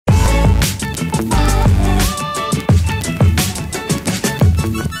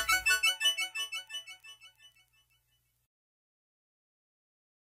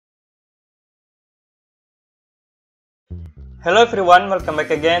Hello everyone, welcome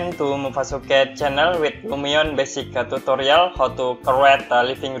back again to autocad channel with Lumion basic tutorial how to create a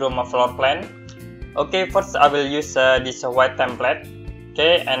living room floor plan. Okay, first I will use this white template.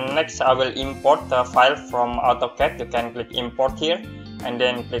 Okay, and next I will import the file from AutoCAD. You can click import here and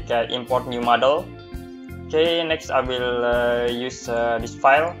then click import new model. Okay, next I will use this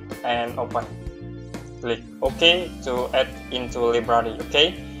file and open. Click OK to add into library.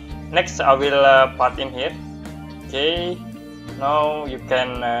 Okay, next I will put in here. Okay, now you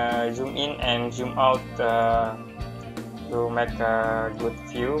can zoom in and zoom out to make a good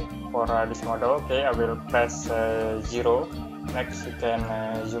view for this model. Okay, I will press 0. Next you can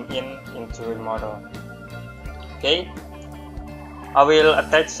zoom in into the model. Okay, I will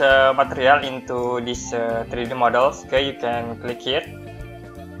attach material into this 3D models. Okay, you can click here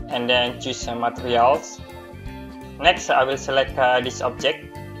and then choose materials. Next I will select this object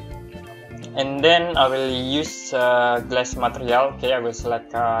and then I will use glass material. Okay, I will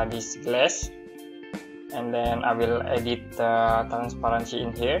select this glass and then I will edit transparency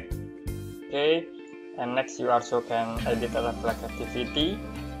in here. Okay, and next you also can edit the reflectivity.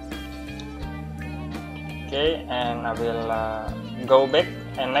 Okay, and I will go back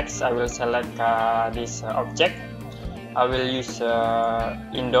and next I will select this object. I will use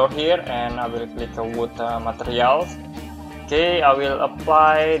indoor here and I will click wood materials. Okay, I will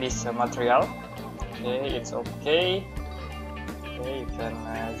apply this material. Okay, it's okay. Okay, you can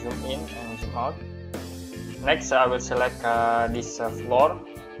zoom in and zoom out. Next I will select this floor.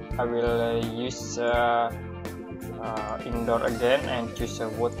 I will use indoor again and choose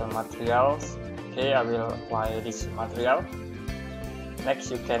wood materials. Okay, I will apply this material.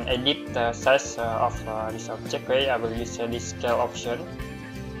 Next you can edit the size of this object. Okay, I will use this scale option.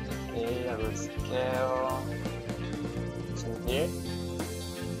 Okay, I will scale to here.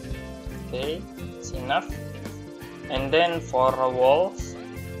 Okay, it's enough. And then for walls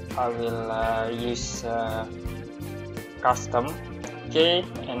I will use custom. Okay,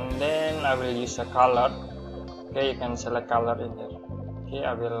 and then I will use a color. Okay, you can select color in here. Okay,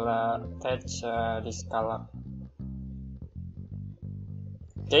 I will attach this color.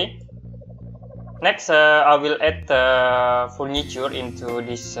 Okay, next I will add furniture into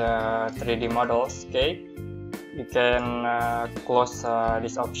this 3D models. Okay, you can close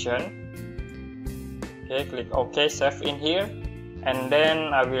this option. Okay, click OK, save in here, and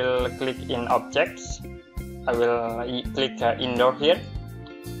then I will click in objects. I will click indoor here.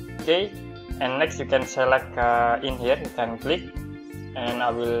 Okay, and next you can select in here. You can click, and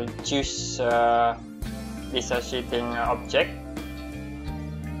I will choose this seating object.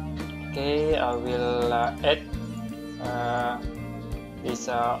 Okay, I will add this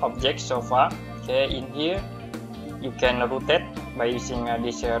object sofa. Okay, in here you can rotate by using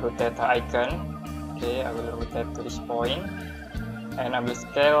this rotate icon. Okay, I will rotate to this point and I will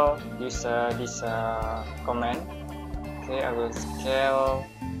scale. Use this command. Okay, I will scale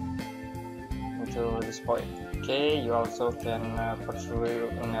into this point. Okay, you also can pursue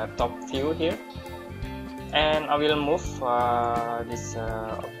in a top view here. And I will move this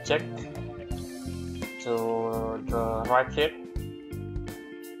object to the right here.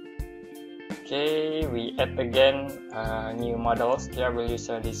 Okay, we add again new models. Okay, I will use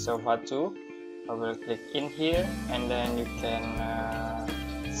this sofa too. I will click in here and then you can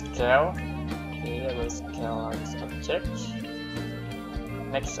scale. Okay, I will scale this object.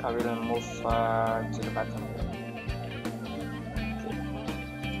 Next I will move to the bottom here.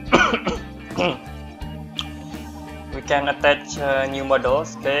 Okay. We can attach new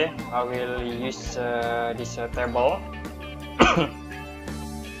models. Okay, I will use this table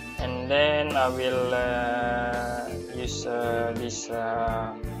and then I will use this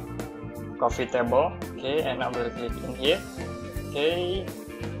coffee table. Okay, and I will click in here. Okay,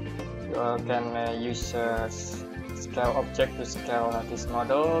 you can use scale object to scale these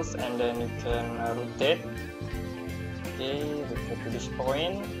models and then you can rotate. Okay, rotate to this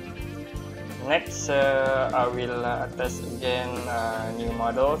point. Next I will attach again new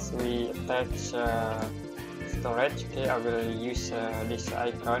models. We attach storage. Okay, I will use this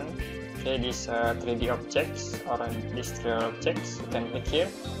icon. Okay, this 3D objects or these 3D objects. You can click here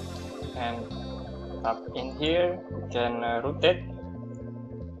and tap in here. You can rotate.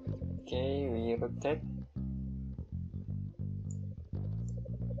 Okay, we rotate.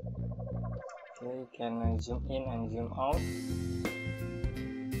 Okay, you can zoom in and zoom out.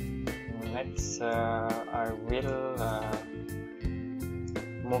 Next I will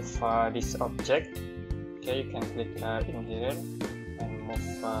move this object. Okay, you can click in here and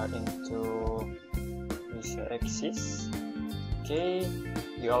move into this axis. Okay,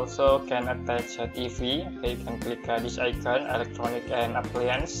 You also can attach a TV. Okay, you can click this icon, electronic and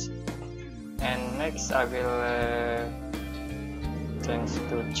appliance. And next I will change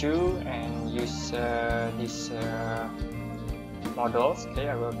to 2 and use these models. Okay,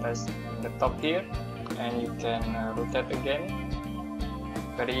 I will press the top here and you can rotate again.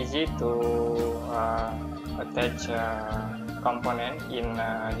 Very easy to attach component in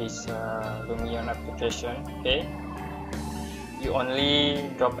this Lumion application. Okay, you only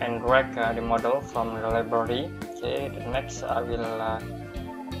drop and drag the model from the library. Okay, the next I will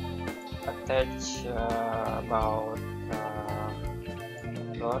attach about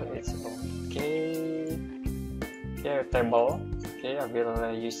floor. It's okay. Okay, table. Okay, I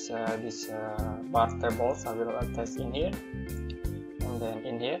will use this bar tables. I will attach in here and then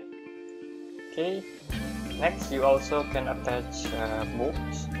in here. Okay, next you also can attach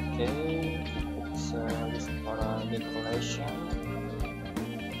books. Okay, books is for decoration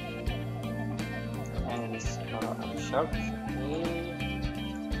and this for workshops. Okay,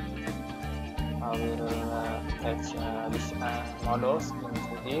 I will attach these models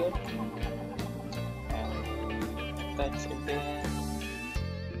into here and attach again.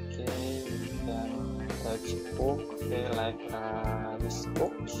 Okay, then attach book. Okay, like these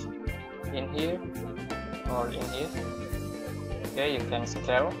books in here or in here. Okay, you can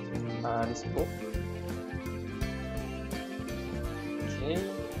scale this book. Okay,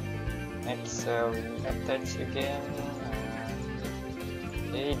 next we attach again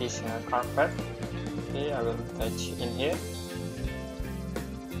okay, this carpet. Okay, I will attach in here.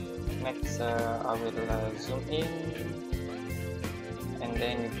 Next I will zoom in and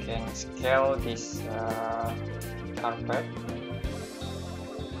then you can scale this carpet.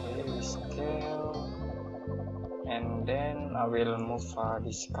 Okay, we scale and then I will move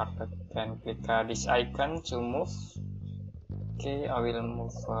this carpet. Can click this icon to move. Okay, I will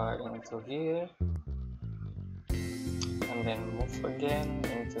move into here and then move again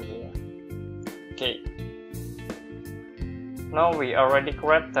into here. Okay, now we already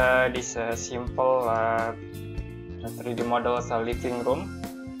create this simple 3D models living room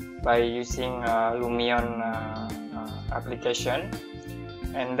by using Lumion application.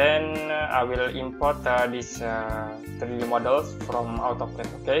 And then I will import these 3D models from AutoCAD.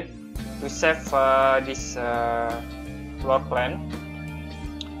 Okay, to save this floor plan,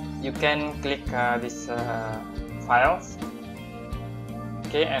 you can click this files.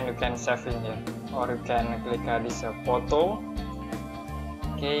 Okay, and you can save in here, or you can click this photo.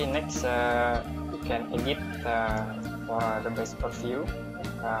 Okay, next you can edit for the best view,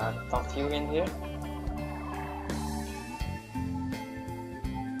 top view in here.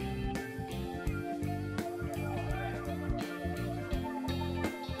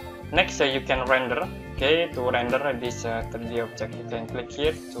 Next you can render. Okay, to render this 3D object, you can click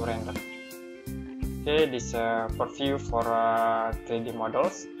here to render. Okay, this preview for 3D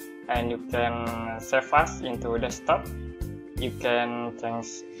models, and you can save as into desktop. You can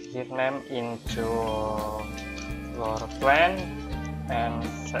change here name into floor plan and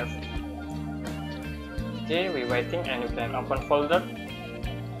save. Okay, we waiting and you can open folder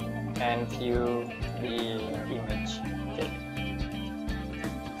and view the image. Okay,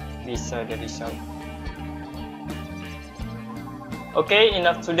 this the result. Okay,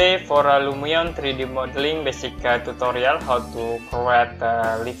 enough today for Lumion 3D modeling basic tutorial how to create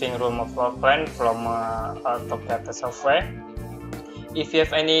living room floor plan from AutoCAD software. If you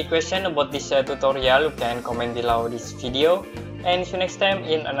have any question about this tutorial, you can comment below this video, and see you next time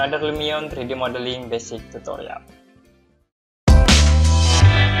in another Lumion 3D modeling basic tutorial.